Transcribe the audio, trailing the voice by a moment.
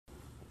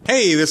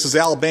Hey, this is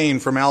Al Bane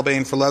from Al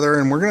Bane for Leather,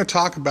 and we're going to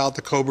talk about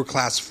the Cobra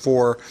Class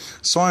 4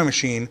 sewing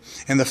machine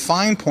and the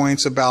fine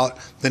points about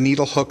the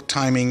needle hook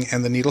timing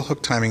and the needle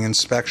hook timing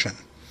inspection.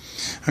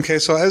 Okay,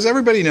 so as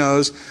everybody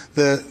knows,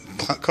 the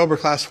Cobra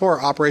Class 4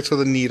 operates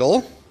with a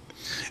needle,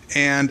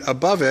 and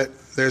above it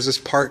there's this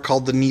part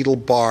called the needle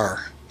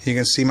bar. You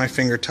can see my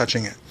finger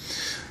touching it.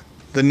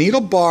 The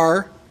needle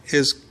bar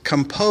is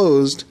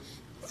composed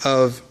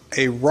of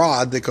a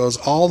rod that goes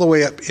all the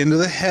way up into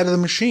the head of the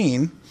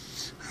machine.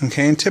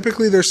 Okay, and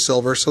typically they're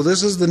silver, so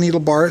this is the needle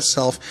bar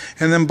itself,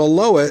 and then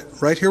below it,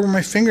 right here where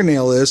my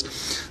fingernail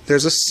is,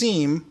 there's a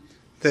seam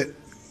that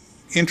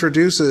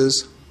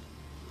introduces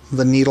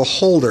the needle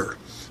holder.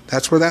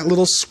 That's where that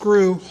little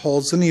screw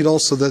holds the needle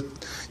so that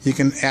you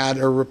can add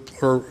or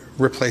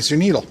replace your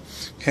needle.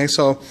 Okay,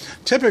 so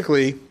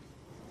typically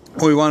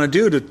what we want to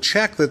do to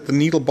check that the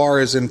needle bar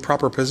is in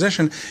proper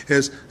position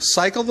is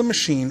cycle the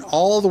machine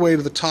all the way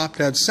to the top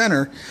dead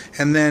center,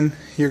 and then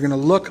you're going to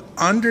look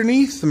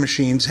underneath the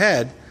machine's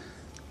head,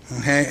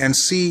 okay, and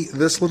see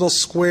this little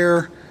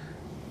square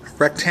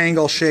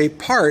rectangle shaped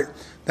part.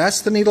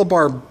 That's the needle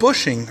bar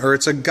bushing, or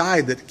it's a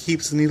guide that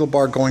keeps the needle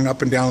bar going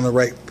up and down in the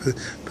right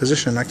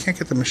position. I can't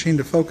get the machine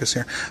to focus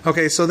here.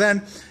 Okay, so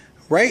then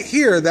right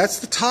here, that's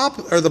the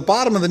top or the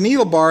bottom of the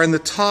needle bar and the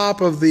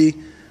top of the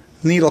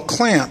needle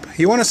clamp.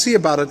 You want to see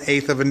about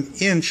 1/8 of an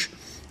inch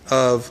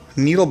of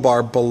needle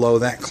bar below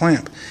that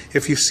clamp.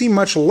 If you see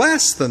much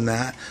less than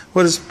that,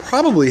 what has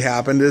probably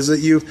happened is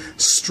that you've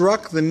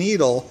struck the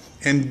needle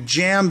and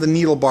jammed the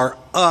needle bar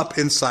up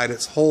inside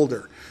its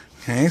holder.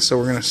 Okay, so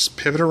we're going to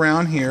pivot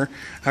around here.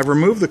 I've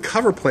removed the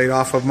cover plate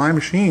off of my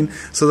machine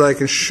so that I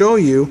can show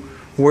you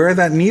where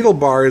that needle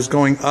bar is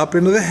going up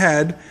into the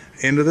head,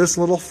 into this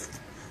little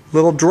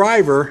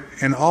driver,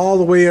 and all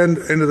the way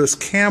into this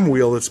cam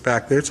wheel that's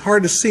back there. It's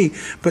hard to see,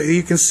 but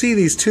you can see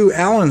these two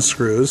Allen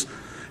screws,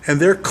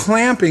 and they're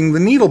clamping the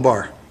needle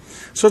bar.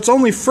 So it's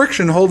only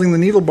friction holding the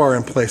needle bar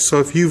in place. So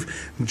if you've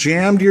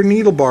jammed your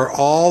needle bar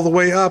all the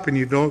way up and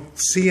you don't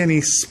see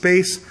any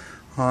space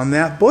on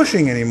that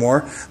bushing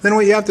anymore, then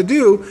what you have to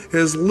do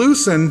is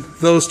loosen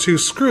those two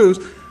screws,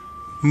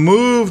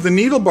 move the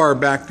needle bar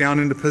back down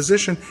into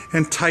position,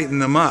 and tighten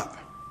them up.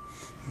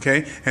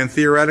 Okay, and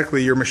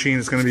theoretically your machine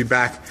is going to be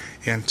back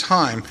in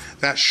time.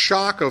 That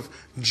shock of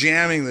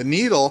jamming the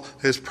needle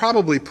has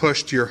probably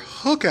pushed your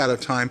hook out of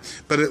time,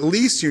 but at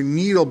least your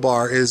needle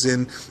bar is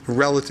in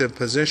relative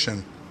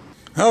position.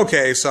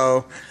 Okay,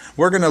 so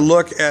we're going to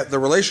look at the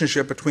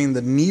relationship between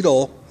the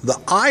needle, the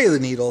eye of the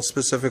needle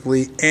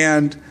specifically,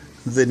 and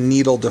the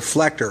needle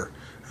deflector.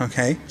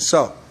 Okay,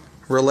 so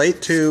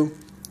relate to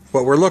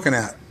what we're looking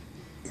at.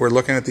 We're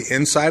looking at the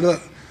inside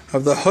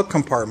of the hook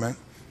compartment.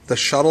 The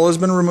shuttle has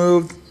been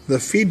removed, the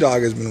feed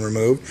dog has been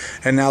removed,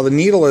 and now the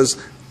needle is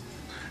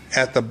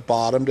at the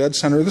bottom dead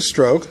center of the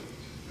stroke.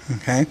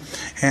 Okay,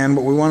 and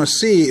what we want to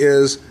see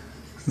is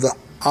the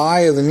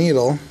eye of the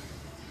needle.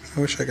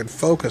 I wish I could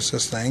focus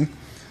this thing.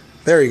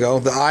 There you go.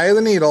 The eye of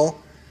the needle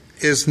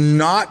is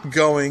not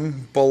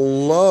going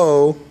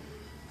below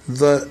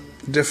the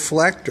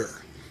deflector.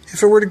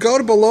 If it were to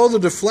go below the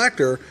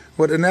deflector,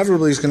 what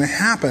inevitably is going to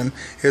happen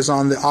is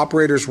on the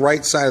operator's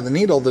right side of the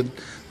needle,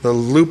 the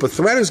loop of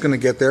thread is going to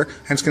get there,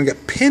 and it's going to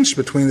get pinched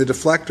between the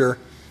deflector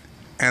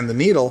and the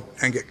needle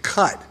and get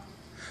cut.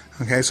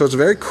 Okay, so it's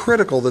very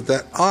critical that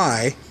that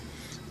eye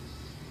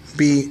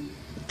be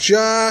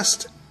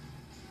just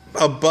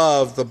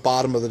above the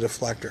bottom of the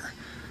deflector.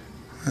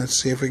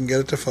 Let's see if we can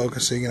get it to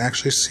focus so you can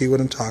actually see what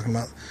I'm talking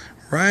about.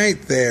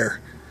 Right there.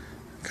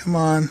 Come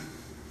on.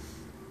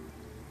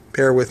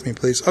 Bear with me,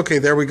 please. Okay,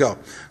 there we go.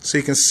 So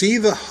you can see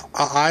the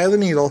eye of the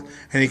needle,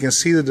 and you can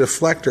see the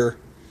deflector,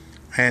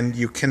 and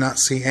you cannot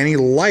see any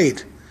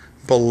light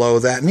below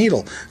that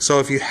needle. So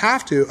if you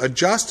have to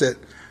adjust it,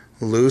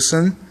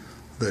 loosen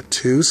the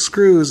two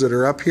screws that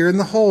are up here in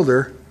the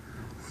holder.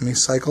 Let me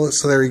cycle it.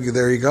 So there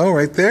you go,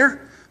 right there.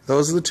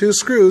 Those are the two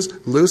screws.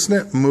 Loosen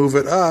it, move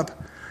it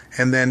up,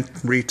 and then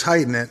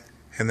retighten it,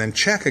 and then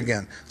check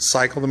again.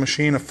 Cycle the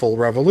machine a full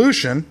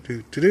revolution.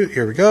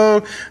 Here we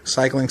go.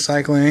 Cycling,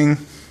 cycling.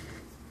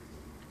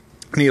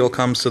 Needle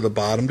comes to the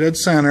bottom dead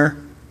center,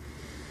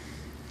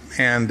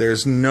 and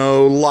there's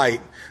no light.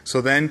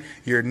 So then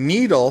your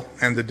needle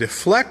and the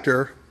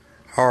deflector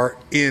are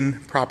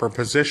in proper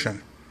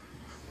position.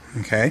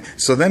 Okay,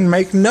 so then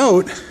make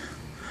note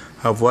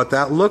of what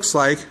that looks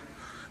like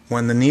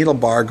when the needle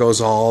bar goes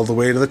all the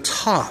way to the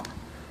top.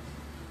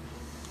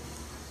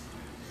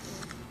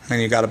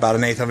 And you got about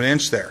 1/8 of an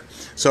inch there.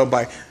 So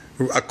by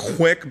a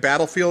quick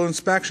battlefield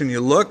inspection,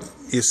 you look,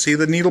 you see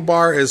the needle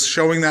bar is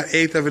showing that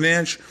 1/8 of an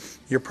inch,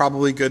 you're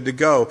probably good to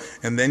go.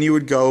 And then you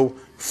would go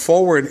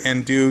forward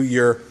and do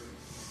your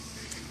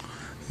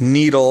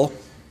needle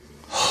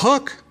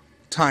hook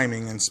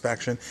timing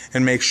inspection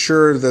and make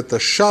sure that the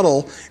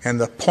shuttle and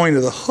the point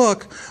of the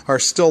hook are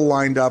still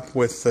lined up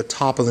with the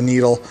top of the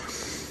needle.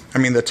 I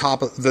mean the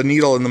top of the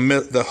needle in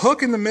the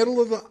hook in the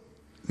middle of the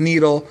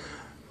needle,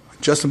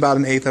 just about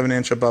 1/8 of an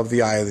inch above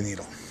the eye of the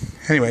needle.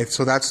 Anyway,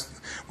 so that's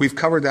we've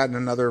covered that in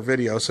another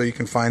video, so you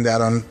can find that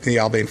on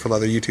the Bane for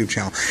Leather YouTube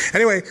channel.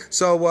 Anyway,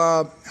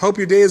 so hope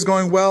your day is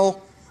going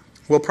well.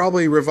 We'll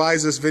probably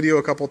revise this video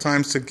a couple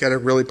times to get it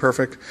really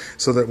perfect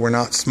so that we're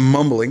not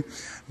mumbling.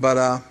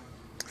 But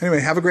anyway,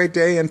 have a great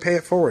day and pay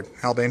it forward.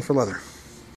 Bane for Leather.